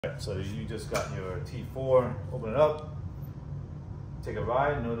So you just got your T4, open it up, take a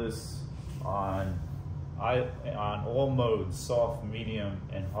ride. Notice on all modes, soft, medium,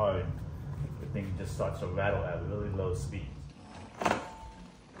 and hard, the thing just starts to rattle at really low speed.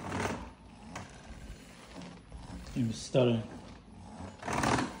 You're stuttering.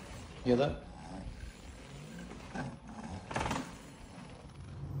 Hear that?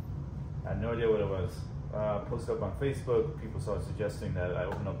 I had no idea what it was. Posted up on Facebook, people started suggesting that I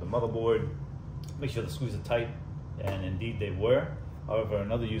open up the motherboard, make sure the screws are tight, and indeed they were. However,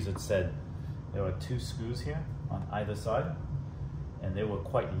 another user said there were 2 screws here on either side, and they were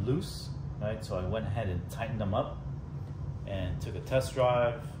quite loose, right? So I went ahead and tightened them up and took a test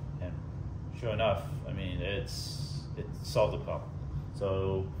drive, and sure enough, I mean, it solved the problem.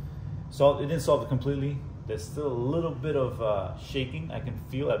 So it didn't solve it completely. There's still a little bit of shaking I can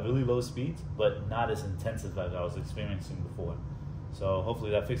feel at really low speeds, but not as intensive as I was experiencing before. So hopefully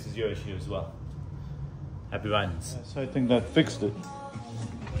that fixes your issue as well. Happy ridings. So I think that fixed it.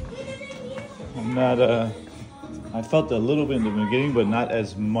 I'm not, I felt a little bit in the beginning, but not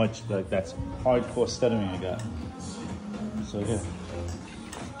as much. Like that's hardcore stuttering I got. So yeah,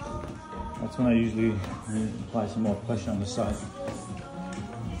 that's when I usually apply some more pressure on the side.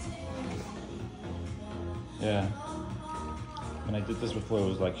 Yeah, when I did this before, it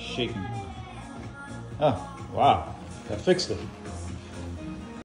was like shaking. Oh, wow, that fixed it.